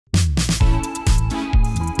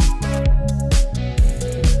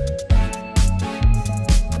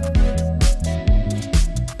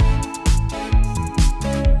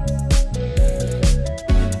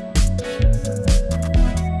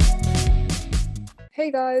Hey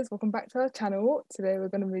guys, welcome back to our channel. Today we're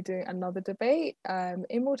going to be doing another debate,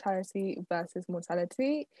 immortality versus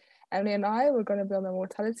mortality. Emily and I, we're going to be on the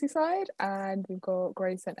mortality side, and we've got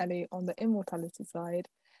Grace and Ellie on the immortality side.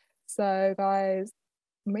 So guys,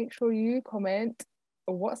 make sure you comment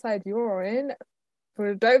what side you're in.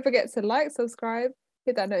 Don't forget to like, subscribe,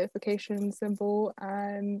 hit that notification symbol,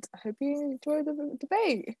 and I hope you enjoy the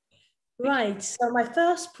debate. Right, so my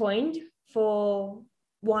first point for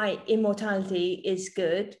why immortality is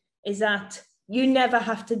good is that you never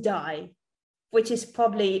have to die, which is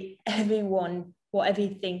probably what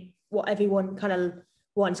everyone kind of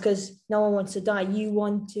wants, because no one wants to die. You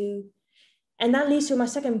want to, and that leads to my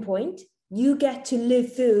second point. You get to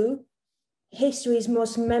live through history's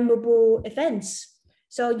most memorable events.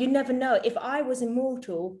 So you never know. If I was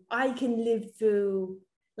immortal, I can live through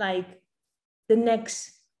like the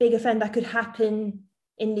next big event that could happen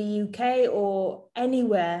in the UK or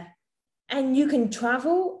anywhere, and you can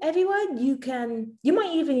travel everywhere. You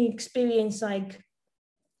might even experience like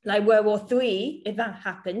World War III if that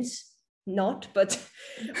happens. Not, but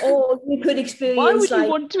or you could experience. Why would you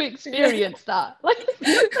want to experience that? Like,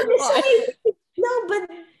 no, but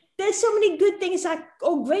there's so many good things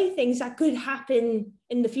or great things that could happen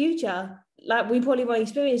in the future. Like we probably won't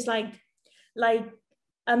experience like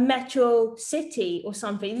a metro city or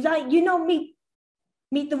something. Like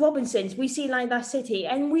meet the Robinsons. We see like that city,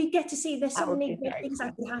 and we get to see there's so many great things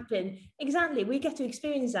that could happen. Exactly, we get to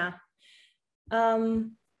experience that. What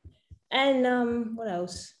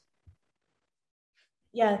else?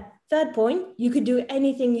 Yeah, third point, you could do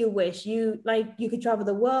anything you wish. You could travel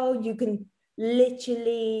the world. You can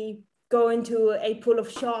literally go into a pool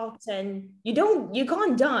of sharks, and you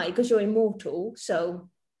can't die because you're immortal. So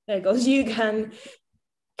there it goes. You can,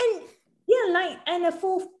 and yeah, and a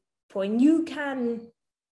fourth point,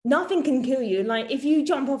 nothing can kill you. Like if you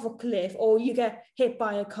jump off a cliff or you get hit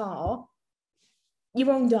by a car, you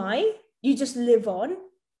won't die. You just live on.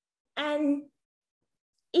 And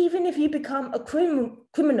even if you become a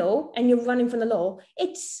criminal and you're running from the law,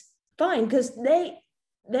 it's fine because they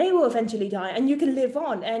will eventually die, and you can live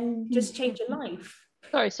on and just change your life.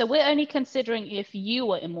 Sorry, so we're only considering if you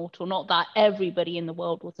were immortal, not that everybody in the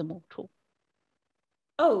world was immortal.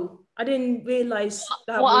 Oh, I didn't realize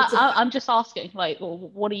that. Well, I'm just asking, like,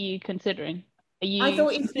 what are you considering? Are you I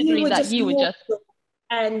thought considering that you were just...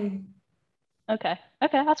 And okay,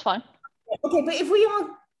 that's fine. Okay, but if we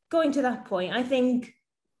are going to that point, I think,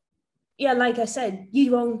 yeah, like I said,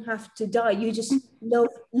 you won't have to die. You just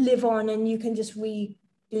live on, and you can just redo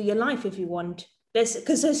your life if you want.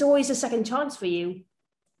 Because there's always a second chance for you.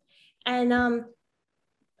 And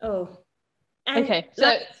okay,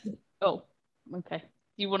 so okay.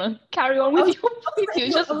 You want to carry on with your point?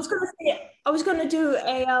 I was gonna do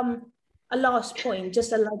a last point,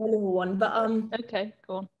 just a little one, but okay,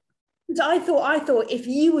 go on. So I thought if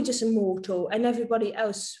you were just immortal and everybody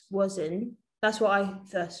else wasn't, that's what I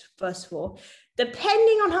first for.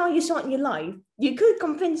 Depending on how you start in your life, you could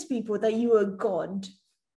convince people that you were God,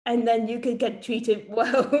 and then you could get treated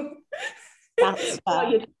well. That's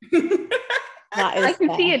fair. I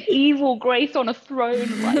can see an evil Grace on a throne,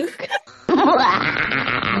 like.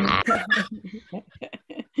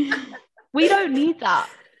 We don't need that.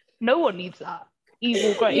 No one needs that.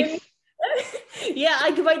 Evil Grace. Yeah,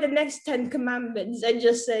 I could write the next 10 commandments and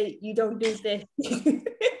just say, you don't do this.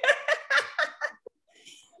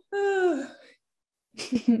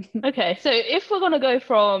 Okay, so if we're going to go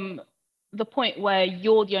from the point where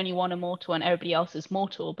you're the only one immortal and everybody else is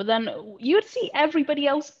mortal, but then you would see everybody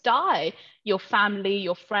else die. Your family,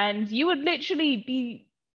 your friends, you would literally be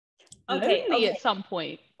lonely at some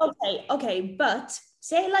point. Okay, but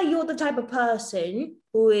say like you're the type of person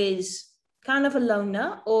who is kind of a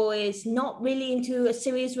loner or is not really into a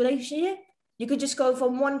serious relationship. You could just go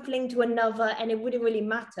from one fling to another and it wouldn't really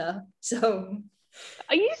matter. So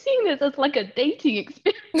are you seeing this as like a dating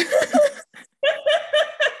experience?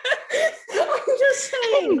 I'm just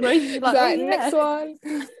saying. Like, next one.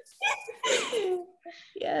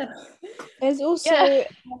 Yeah. There's also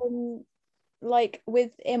like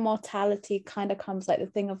with immortality kind of comes like the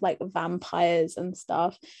thing of like vampires and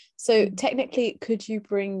stuff. So technically, could you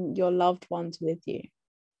bring your loved ones with you?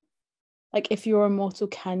 Like if you're immortal,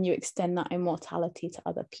 can you extend that immortality to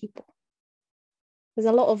other people? There's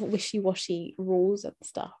a lot of wishy-washy rules and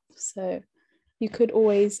stuff. So you could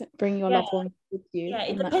always bring your loved ones with you. Yeah,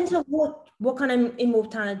 it depends on what kind of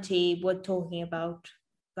immortality we're talking about,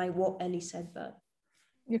 like what Ellie said, but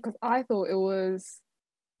yeah, because I thought it was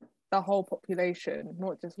the whole population,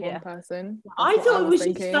 not just one person. I thought it was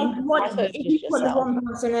just like one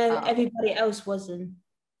person and everybody else wasn't.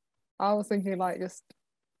 I was thinking like just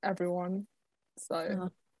everyone.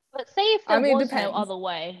 So But say if there I mean, it was no depends. other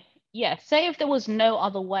way. Yeah, say if there was no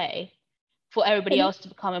other way for everybody else to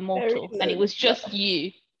become immortal and it was just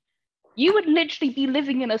you. You would literally be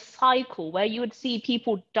living in a cycle where you would see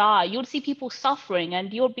people die, you would see people suffering,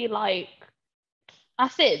 and you'd be like,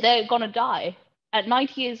 that's it, they're gonna die. At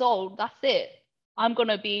 90 years old, that's it. I'm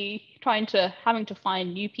gonna be having to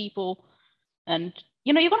find new people. And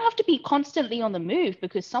you're gonna have to be constantly on the move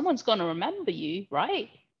because someone's gonna remember you, right?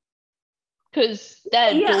 Because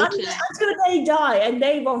their daughters, until they die and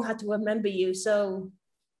they won't have to remember you. So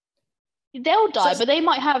they'll die, but they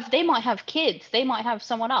might have kids, they might have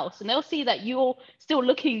someone else, and they'll see that you're still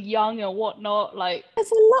looking young and whatnot. Like,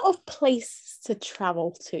 there's a lot of places to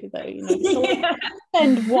travel to, though. So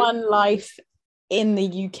spend one life in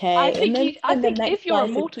the UK, I think if you're life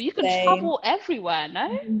immortal, you can travel everywhere. No,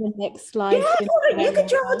 the next life. Yeah, you can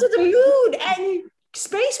travel to the moon, and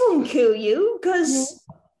space won't kill you because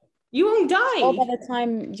you won't die. Or by the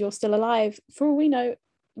time you're still alive, for all we know,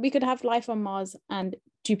 we could have life on Mars and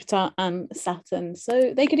Jupiter and Saturn.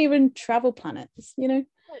 So they could even travel planets,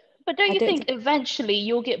 But don't you think eventually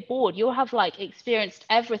you'll get bored? You'll have like experienced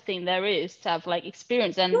everything there is to have like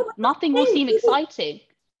experience, and nothing will seem exciting.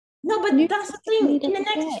 No, but that's the thing. In the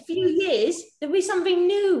next few years, there'll be something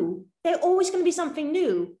new. There's always going to be something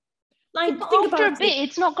new. Like, think after about a bit,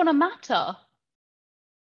 it's not going to matter.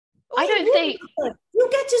 I don't think you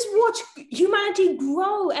get to watch humanity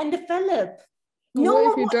grow and develop. No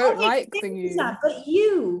one if you don't like the news, but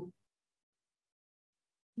you.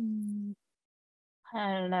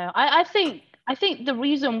 I don't know. I think the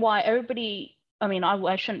reason why everybody, I mean,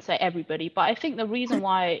 I shouldn't say everybody, but I think the reason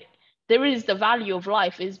why there is the value of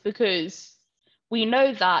life is because we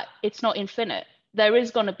know that it's not infinite. There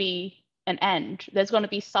is going to be an end. There's going to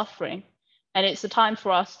be suffering, and it's a time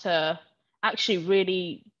for us to actually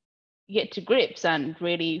really get to grips and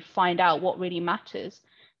really find out what really matters.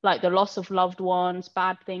 Like the loss of loved ones,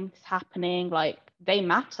 bad things happening, like they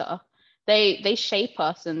matter. They shape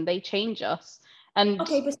us and they change us. And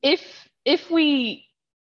if we're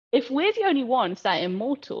the only ones that are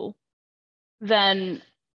immortal, then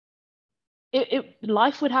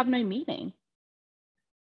life would have no meaning.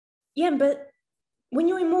 Yeah, but when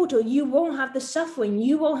you're immortal, you won't have the suffering,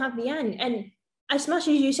 you won't have the end. And as much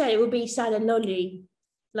as you said it would be sad and lonely,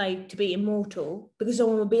 like to be immortal, because no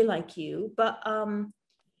one will be like you. But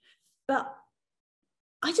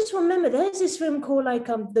I just remember there's this film called like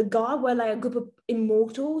The God, where like a group of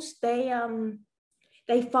immortals, they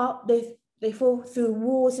fought through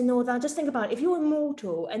wars and all that. Just think about it. If you're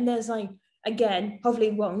immortal and there's like, again,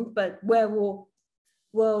 hopefully wrong, but World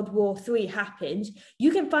War III happens,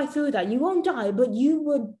 you can fight through that. You won't die, but you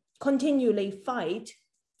would continually fight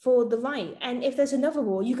for the right. And if there's another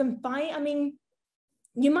war, you can fight. I mean,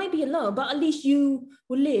 you might be alone, but at least you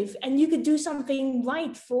will live and you could do something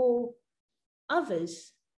right for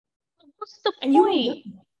others. What's the point?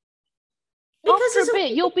 After a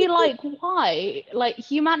bit, you'll be like, why? Like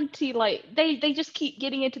humanity, like they just keep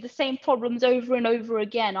getting into the same problems over and over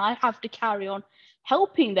again. I have to carry on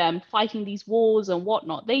helping them fighting these wars and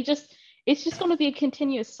whatnot. It's just going to be a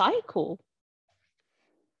continuous cycle.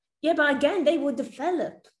 Yeah, but again, they will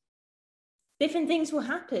develop. Different things will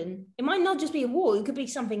happen. It might not just be a war. It could be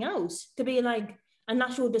something else. It could be like a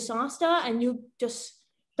natural disaster and you just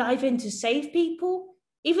dive in to save people.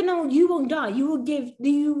 Even though you won't die, you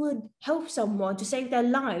would help someone to save their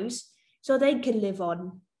lives so they can live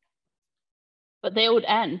on. But they would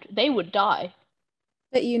end. They would die.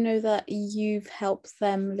 But you know that you've helped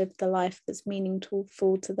them live the life that's meaningful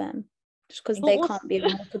to them. Just because they can't be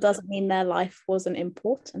immortal doesn't mean their life wasn't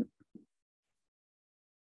important.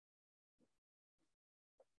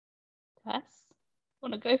 Tess,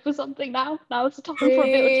 want to go for something now? Now it's time for a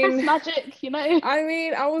bit of Tess magic, I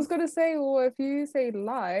mean, I was going to say, well, if you say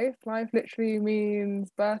life literally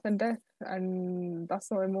means birth and death, and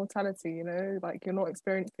that's not immortality, like you're not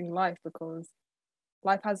experiencing life because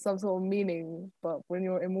life has some sort of meaning, but when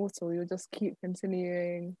you're immortal, you'll just keep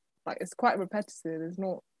continuing. Like, it's quite repetitive. It's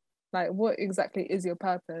not, like, what exactly is your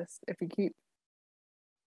purpose if you keep,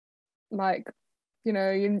 like, you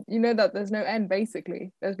know that there's no end,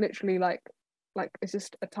 basically. There's literally, like it's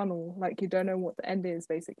just a tunnel. Like, you don't know what the end is,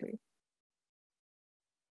 basically.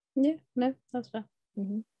 Yeah, no, that's fair.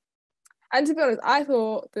 Mm-hmm. And to be honest, I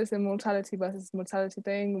thought this immortality versus mortality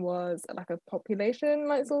thing was like a population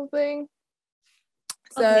like sort of thing.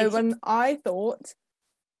 So when I thought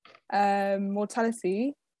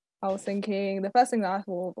mortality, I was thinking the first thing that I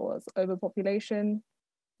thought was overpopulation.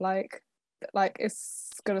 Like it's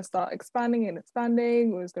gonna start expanding and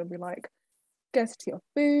expanding. It's gonna be like scarcity of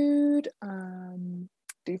food,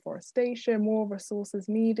 deforestation, more resources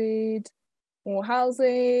needed. more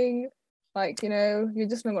housing, like, you know, you're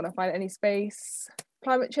just not gonna find any space.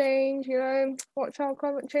 Climate change, you know, watch out,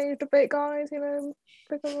 climate change debate, guys, you know,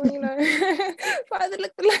 click on, you know,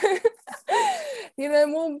 you know,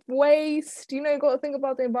 more waste, you know, got to think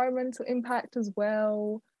about the environmental impact as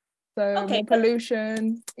well. So Okay, more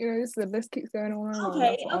pollution, you know, the list keeps going on and on.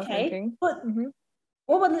 That's what I was thinking. But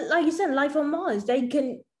what about, like you said, life on Mars? They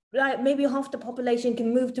can, like, maybe half the population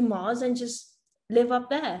can move to Mars and just live up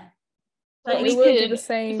there. But Like, it won't be the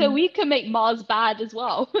same. So we can make Mars bad as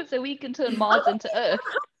well. So we can turn Mars into Earth.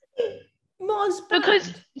 Mars bad?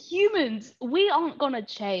 Because humans, we aren't gonna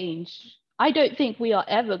change. I don't think we are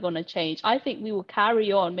ever gonna change. I think we will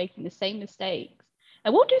carry on making the same mistakes,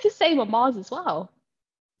 and we'll do the same on Mars as well.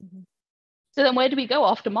 So then, where do we go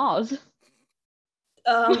after Mars?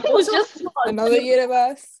 We'll just another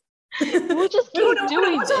universe. We'll just keep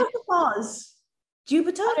doing what's this. after Mars?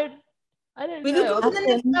 Jupiter? I don't We know. look up in the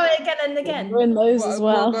next sky again and again. We're in those as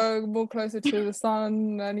well. We'll go more closer to the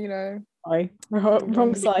sun, and you know. Sorry,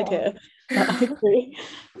 wrong side here. But I agree.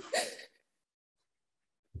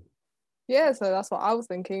 Yeah, so that's what I was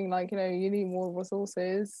thinking. Like, you know, you need more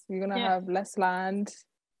resources. You're gonna have less land.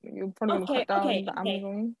 You're probably gonna cut down the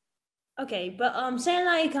Amazon. Okay, but say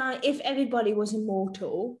like if everybody was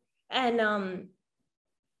immortal, and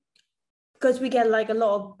because we get like a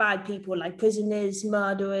lot of bad people, like prisoners,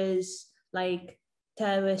 murderers, like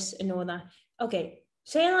terrorists and all that. Okay,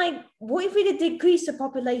 say like, what if we could decrease the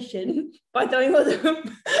population by throwing all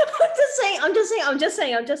them? I'm just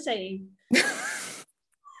saying.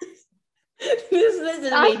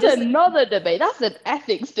 That's another debate. That's an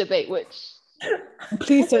ethics debate, which...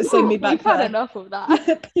 Please don't send me back there. We've had enough of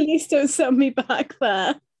that. Please don't send me back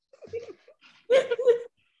there.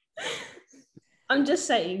 I'm just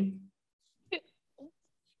saying.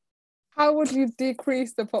 How would you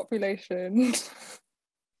decrease the population?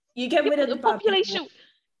 You get rid of the population.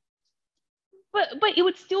 But it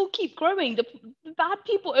would still keep growing. The bad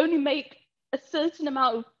people only make a certain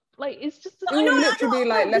amount of, like, it's just... It would literally be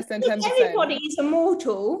like less than 10%. Everybody is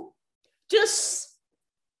immortal. Just...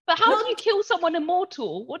 But how do you kill someone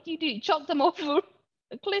immortal? What do? Chop them off a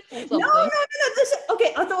cliff or something? No.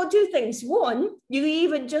 Okay, I thought two things. One, you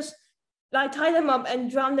even just like tie them up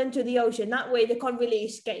and drown them to the ocean. That way they can't really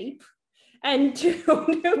escape. And two,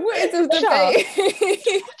 what is this debate?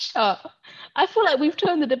 I feel like we've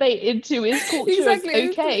turned the debate into is culture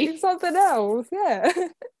okay? It's something else, yeah.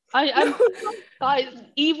 I'm guys,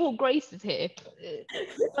 evil Grace is here.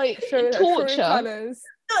 Like torture.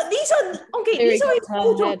 No, these are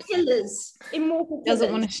immortal killers. Immortal killers.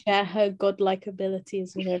 Doesn't want to share her godlike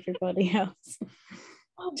abilities with everybody else.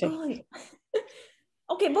 Oh God.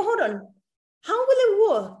 Okay, but hold on. How will it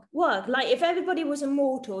work? Like if everybody was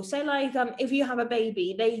immortal, say like if you have a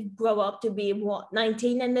baby, they grow up to be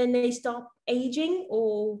 19 and then they stop aging,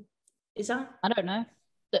 or is that? I don't know.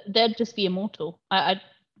 They'd just be immortal. I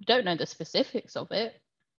don't know the specifics of it.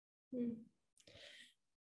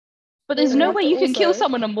 But there's no way you can kill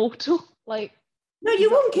someone immortal. Like, no,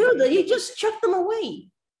 you won't kill them. You just chuck them away.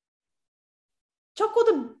 Chuck all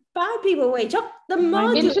the bad people away. Chuck the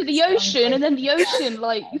mud into the ocean, and then the ocean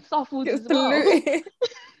like suffers as well. Fine.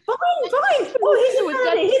 Oh,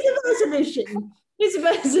 here's a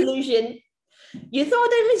better solution. You throw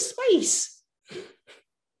them in space.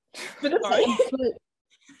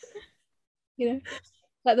 You know,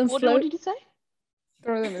 let them float. What did you say?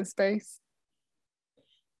 Throw them in space.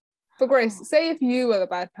 But Grace, say if you were the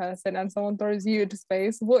bad person and someone throws you into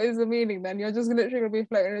space, what is the meaning then? You're just literally going to be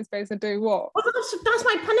floating in space and doing what? Well, that's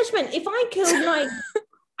my punishment. If I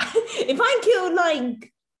killed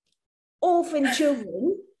like orphan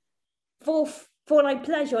children for like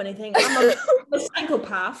pleasure or anything, I'm a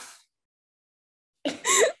psychopath.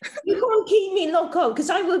 You can't keep me locked up because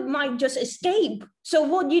I might just escape. So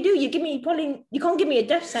what do? You can't give me a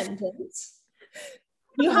death sentence.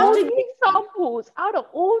 You have to give examples. Out of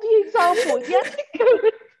all the examples, you have to go.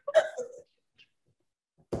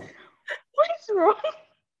 What is wrong?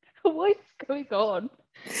 What is going on?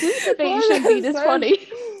 This debate shouldn't be this funny.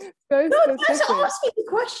 No, just ask me the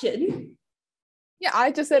question. Yeah,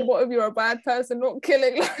 I just said, what if you're a bad person, not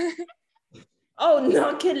killing? Oh,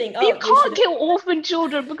 not killing. Oh, you can't kill orphan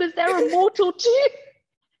children because they're immortal too.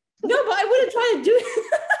 No, but I wouldn't try to do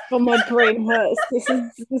it. Oh, my brain hurts.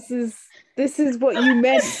 This is what you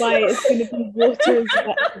meant by it's going to be water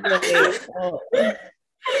evacuated.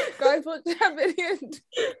 Guys, watch that video.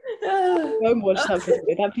 Don't watch that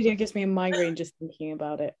video. That video gives me a migraine just thinking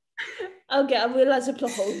about it. Okay, I realize a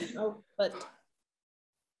plot hole. Oh, but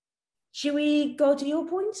should we go to your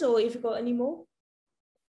points, or if you got any more?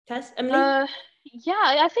 Tess, Emily?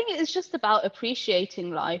 Yeah, I think it's just about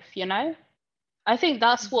appreciating life, you know? I think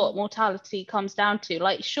that's what mortality comes down to.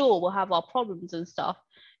 Like, sure, we'll have our problems and stuff,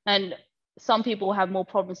 and some people have more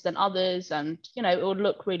problems than others, and it will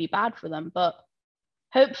look really bad for them, but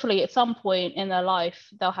hopefully at some point in their life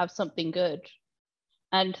they'll have something good,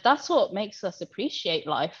 and that's what makes us appreciate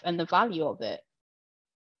life and the value of it.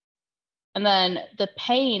 And then the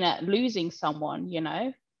pain at losing someone,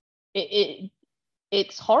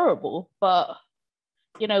 it's horrible, but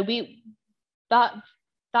that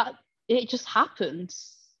it just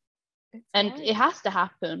happens, and it has to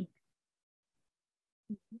happen.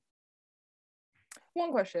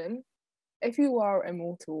 One question: if you are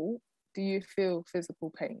immortal, do you feel physical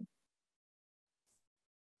pain?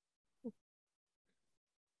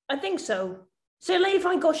 I think so. So like if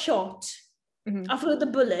I got shot, I feel the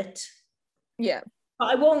bullet. Yeah.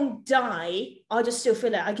 But I won't die. I'll just still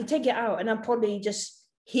feel it. I can take it out and I'll probably just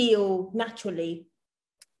heal naturally.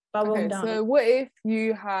 But I won't die. So what if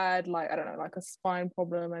you had like, I don't know, like a spine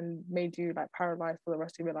problem and made you like paralyzed for the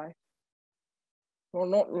rest of your life? Well,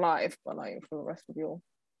 not life, but like for the rest of your,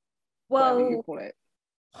 whatever you call it.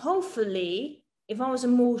 Hopefully, if I was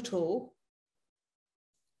immortal,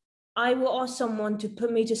 I will ask someone to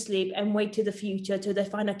put me to sleep and wait to the future till they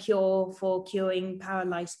find a cure for curing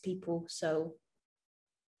paralyzed people. So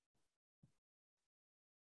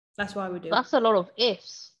that's what I would do. That's a lot of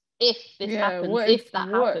ifs. If this happens, if that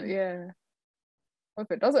happens. Yeah. What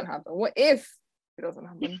if it doesn't happen? What if it doesn't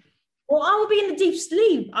happen? Well, I would be in a deep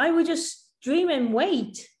sleep. I would just dream and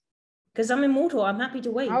wait. Because I'm immortal. I'm happy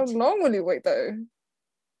to wait. How long will you wait though?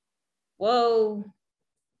 Whoa.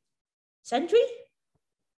 Century?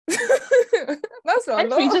 That's not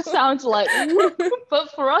Century long. just sounds like,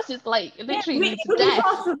 but for us, it's like literally means death.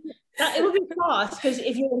 It would be fast, because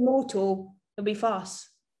if you're immortal, it'll be fast.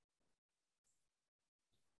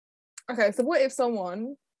 Okay, so what if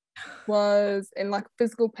someone was in like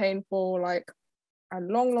physical pain for like a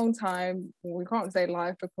long time? We can't say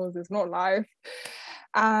life because it's not life.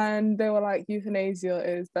 And they were like, euthanasia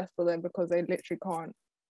is best for them because they literally can't.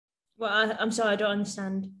 Well, I'm sorry, I don't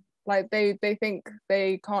understand. Like they think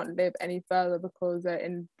they can't live any further because they're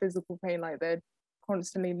in physical pain, like they're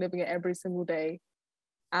constantly living it every single day,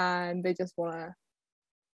 and they just want to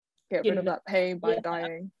get rid of that pain by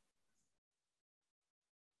dying.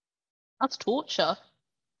 That's torture.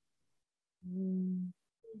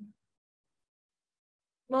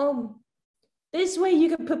 Well, this way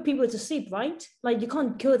you can put people to sleep, right? Like you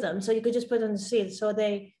can't kill them, so you could just put them to sleep, so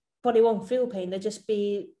they probably won't feel pain. They'll just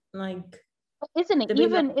be like. Isn't it?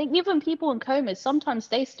 Even people in comas, sometimes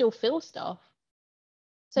they still feel stuff.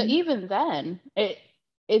 So even then,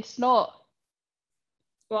 it's not.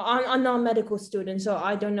 Well, I'm not a medical student, so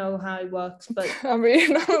I don't know how it works. But I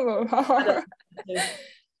mean, I don't know how.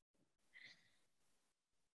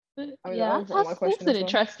 Yeah, that's an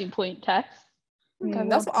interesting point, Tess. Okay,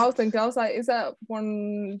 that's what I was thinking. I was like, is that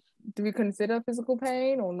one? Do we consider physical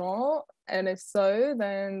pain or not? And if so,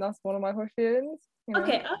 then that's one of my questions.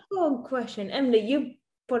 Okay, I've got a question. Emily, you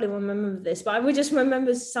probably won't remember this, but I would just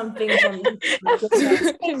remember something from.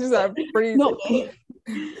 Just like freezing.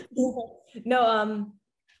 No,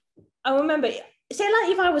 I remember. Say like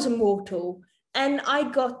if I was immortal and I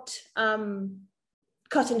got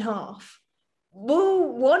cut in half.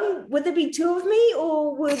 Would there be two of me,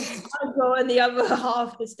 or would I go and the other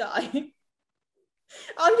half just die?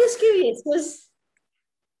 I'm just curious,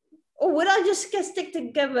 or would I just get stick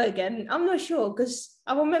together again? I'm not sure, because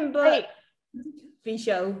I remember the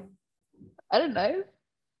show. I don't know.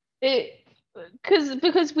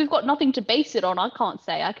 Because we've got nothing to base it on. I can't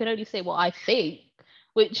say. I can only say what I think,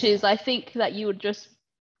 which is I think that you would just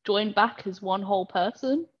join back as one whole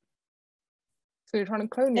person. So you're trying to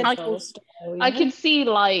clone yourself. I can see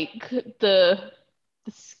like the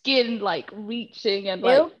skin like reaching and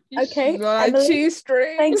like okay, cheese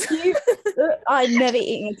strings. Thank you. I'm never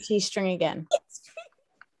eating a cheese string again.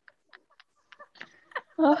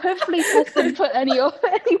 Hopefully Tess didn't put anyone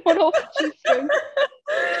off cheese strings.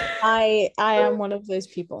 I am one of those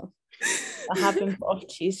people that have been put off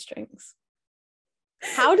cheese strings.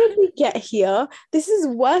 How did we get here? This is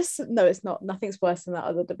worse. No, it's not. Nothing's worse than that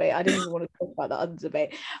other debate. I didn't even want to talk about that other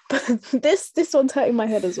debate. But this one's hurting my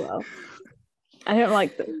head as well. I don't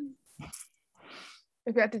like them.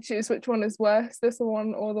 If you had to choose which one is worse, this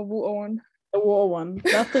one or the water one? The water one.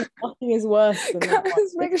 Nothing is worse than that one.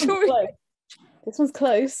 Make sure this one's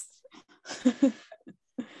close.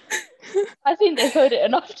 I think they've heard it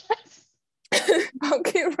enough times. I'll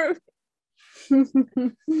keep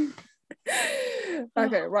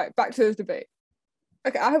Okay, right, back to this debate.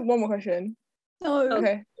 Okay, I have one more question. No.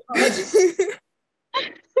 Okay.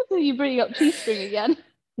 You bring up cheese string again.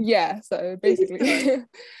 Yeah, so basically,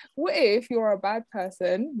 what if you're a bad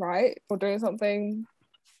person, right, for doing something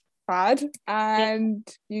bad and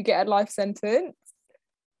you get a life sentence?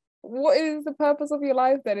 What is the purpose of your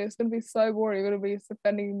life then? It's going to be so boring. You're going to be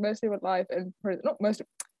spending most of your life in prison. Not most of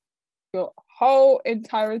your whole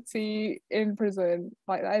entirety in prison.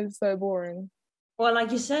 Like, that is so boring. Well,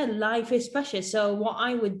 like you said, life is precious. So what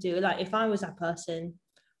I would do, like if I was that person,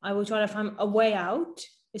 I would try to find a way out,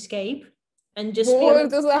 escape, and just But be what a,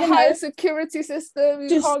 if there's a high security system? You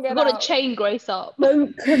Just can't get I've got out. to chain Grace up.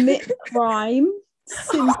 don't commit crime.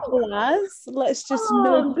 Simple as. Let's just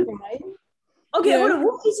no crime. Okay, Yeah. hold on.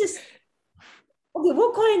 What is this? Okay,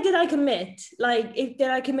 what crime did I commit? Like, if did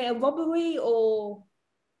I commit a robbery or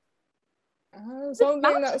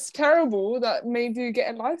Something that's terrible that made you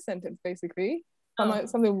get a life sentence, basically.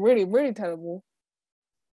 Something really, really terrible.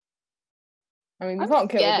 I mean, you can't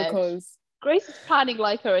kill her scared. because Grace is planning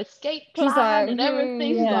like her escape She's plan like, and everything.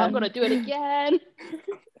 She's like, yeah. I'm gonna do it again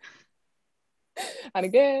and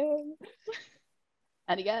again.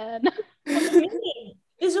 and again. what do you mean?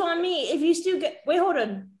 This is what I mean. If you still get hold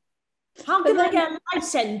on. How can I get a life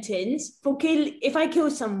sentence for if I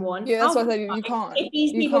kill someone? Yeah, that's what I said. You can't. If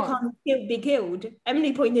these You people can't. be killed.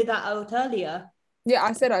 Emily pointed that out earlier. Yeah,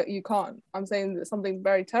 I said you can't. I'm saying that something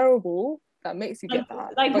very terrible that makes you get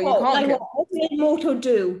that. Like but what? You can't Like kill. what did Immortal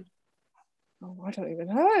do? Oh, I don't even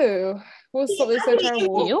know. What's something so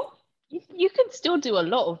terrible? You can still do a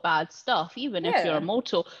lot of bad stuff, even if you're Yeah.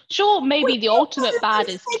 immortal. Sure, maybe the ultimate bad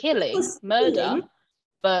is killing, murder,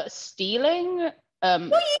 but stealing. No, you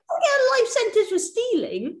can get a life sentence for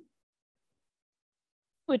stealing.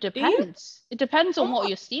 It depends. It depends on what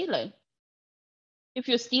you're stealing. If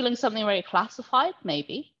you're stealing something very classified,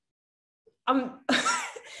 maybe. I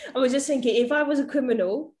was just thinking, if I was a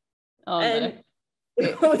criminal, No. I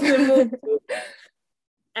was immortal,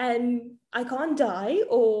 and I can't die,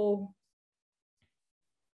 or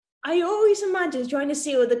I always imagine trying to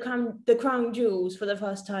steal the crown jewels for the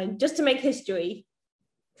first time, just to make history.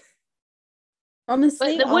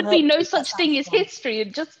 Honestly, but there would be no such thing as history.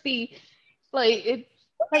 It'd just be like it.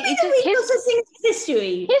 Like it's just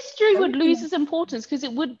history. History would lose its importance because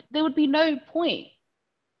there would be no point,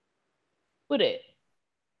 would it?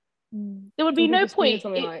 There would be no point.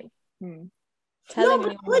 Something like,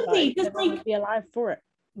 telling it would be just like be alive for it.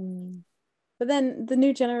 But then the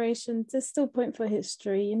new generations, there's still point for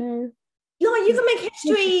history, you know. No, you can make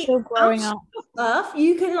history still growing up. Earth.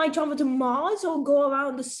 You can like travel to Mars or go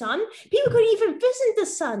around the sun. People could even visit the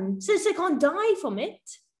sun since they can't die from it.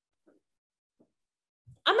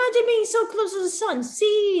 Imagine being so close to the sun,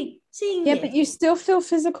 seeing Yeah, it. but you still feel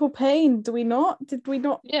physical pain. Do we not? Did we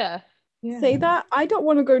not say that? I don't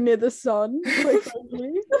want to go near the sun. No, but you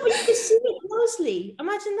can see it closely.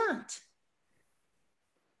 Imagine that.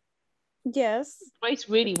 Yes. Grace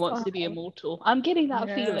really wants to be immortal. I'm getting that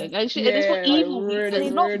feeling. And Yeah, this what evil really, people.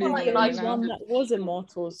 It's not really, like really nice now. one that was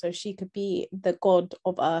immortal, so she could be the god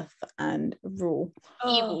of earth and rule.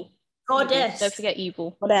 Evil. Goddess. Don't forget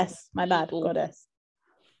evil. Goddess. My bad. Evil. Goddess.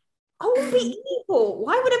 I won't be evil.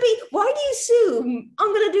 Why would I be? Why do you assume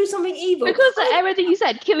I'm gonna do something evil? Because of everything you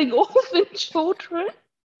said, killing orphan children.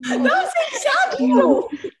 That's exactly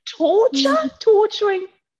Torturing.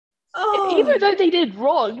 Oh. Even though they did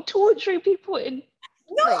wrong, torturing people in.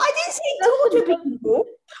 No, I didn't say torture people.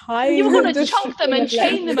 You were going to chunk them and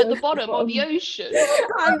chain them at the bottom of the ocean.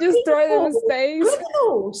 And just throw them in space.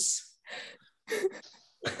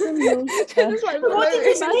 Criminals.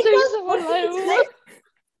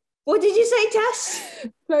 What did you say, Tess?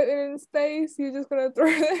 Floating in space, you're just gonna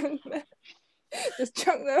throw them in there. Just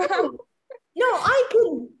chunk them out. No, I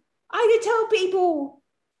could tell people,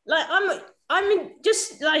 like, I'm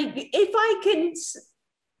just like, if I can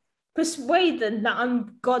persuade them that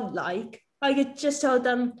I'm godlike, I could just tell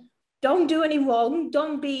them, don't do any wrong,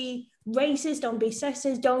 don't be racist, don't be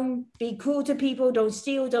sexist, don't be cruel to people, don't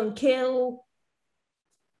steal, don't kill.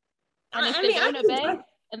 And if they don't obey,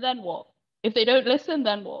 and then what? If they don't listen,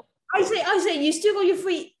 then what? I say, you still got your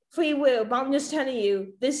free will, but I'm just telling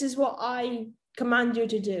you, this is what I command you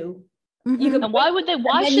to do. Mm-hmm. And why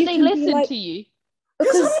should they listen to you?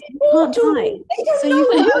 Because you can't die. So who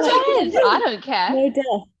cares? I don't care. No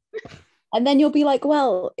death. And then you'll be like,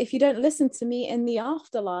 well, if you don't listen to me in the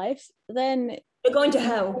afterlife, then you're going to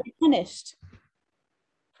hell. You're punished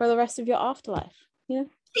for the rest of your afterlife. Yeah.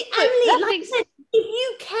 Emily, like I said, if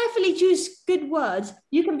you carefully choose good words,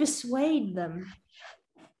 you can persuade them.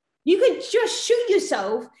 You could just shoot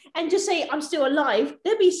yourself and just say, I'm still alive.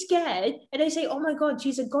 They'll be scared. And they say, oh my God,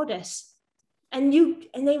 she's a goddess. And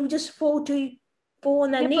they will just fall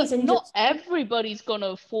on their knees. And not everybody's going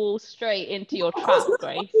to fall straight into your trap,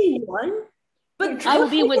 Grace. Everyone. But I will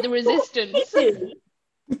be with the resistance.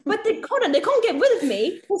 But they can't get rid of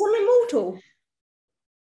me because I'm immortal.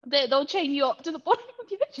 They'll chain you up to the bottom of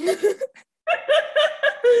the ocean.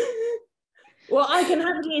 Well, I can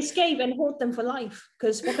happily escape and hold them for life,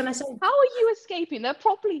 because what can I say? How are you escaping? They're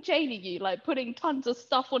properly chaining you, like putting tons of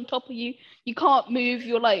stuff on top of you. You can't move.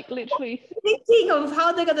 You're like literally. Thinking of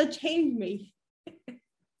how they're gonna chain me.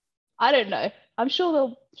 I don't know. I'm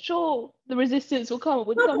sure the resistance will come up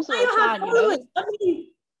with some sort of I plan. You know, I mean,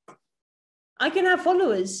 I can have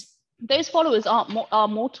followers. those followers are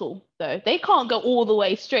mortal though. They can't go all the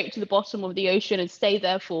way straight to the bottom of the ocean and stay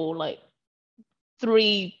there for like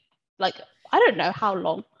I don't know how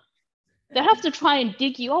long. They'll have to try and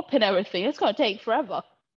dig you up and everything. It's going to take forever.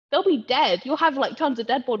 They'll be dead. You'll have like tons of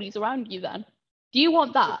dead bodies around you then. Do you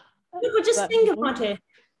want that? No, but just think about it.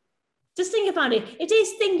 Just think about it. If they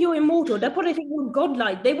think you're immortal, they'll probably think you're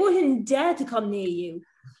godlike. They wouldn't dare to come near you.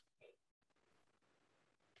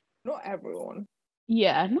 Not everyone.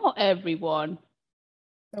 Yeah, not everyone.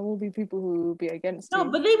 There will be people who will be against No,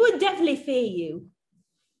 you. but they would definitely fear you.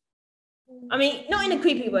 I mean, not in a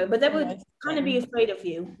creepy way, but they would kind of be afraid of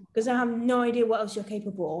you because they have no idea what else you're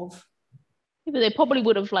capable of. Yeah, but they probably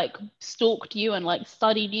would have like stalked you and like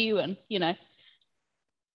studied you, and they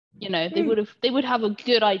would have a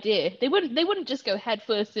good idea. They wouldn't just go head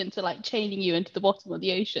first into like chaining you into the bottom of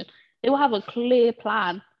the ocean. They will have a clear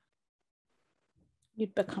plan.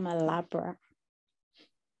 You'd become elaborate.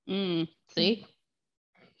 See?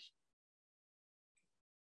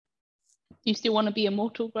 Do you still want to be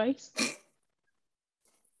immortal, Grace?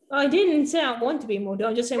 I didn't say I want to be immortal.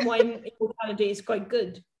 I'm just saying why immortality is quite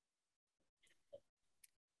good.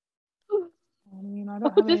 I mean, I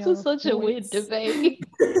don't have This was such a weird debate.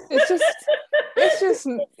 It's just,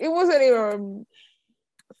 it wasn't even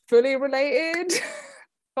fully related.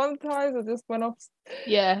 Sometimes I just went off,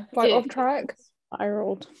 off track.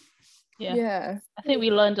 Spiraled. Yeah. I think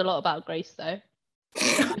we learned a lot about Grace, though.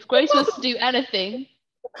 If Grace was to do anything,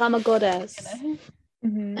 become a goddess.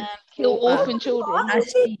 And kill orphan children.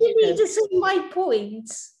 You just say my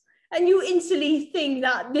points, and you instantly think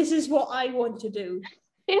that this is what I want to do.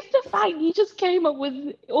 It's the fact you just came up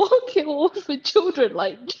with kill orphan children,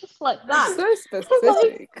 like just like that. So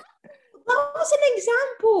specific. That was an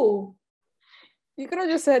example. You could have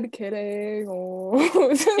just said kidding, or it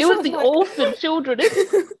was the orphan children.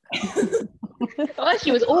 Oh,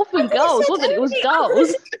 actually, it was orphan girls, wasn't it? It was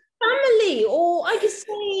girls. Family, or I could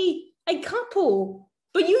say a couple.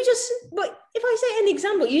 But if I say an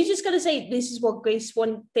example, you just gotta say this is what Grace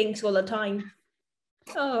thinks all the time.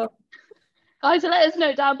 Oh, guys, let us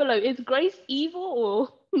know down below: is Grace evil or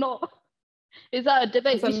not? Is that a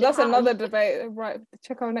debate? That's another debate. Right,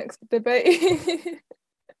 check our next debate.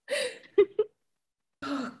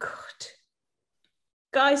 Oh God,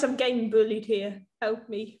 guys, I'm getting bullied here. Help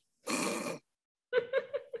me.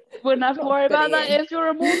 Wouldn't have to worry about that if you're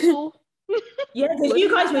immortal. Yeah, if you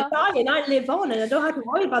guys were dying, I'd live on and I don't have to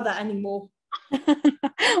worry about that anymore.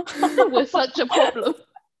 We're such a problem.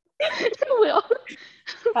 We are.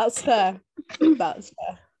 That's fair. That's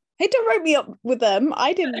fair. Hey, don't write me up with them.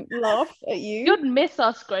 I didn't laugh at you. You'd miss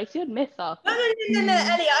us, Grace. You'd miss us. No, Ellie,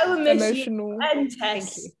 I would miss you. And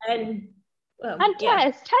Tess. And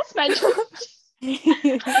Tess. Tess mentioned.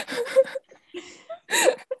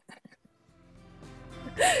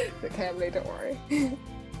 Okay, Emily, don't worry.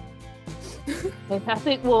 I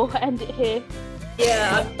think we'll end it here.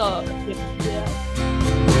 Yeah. I thought. Yeah.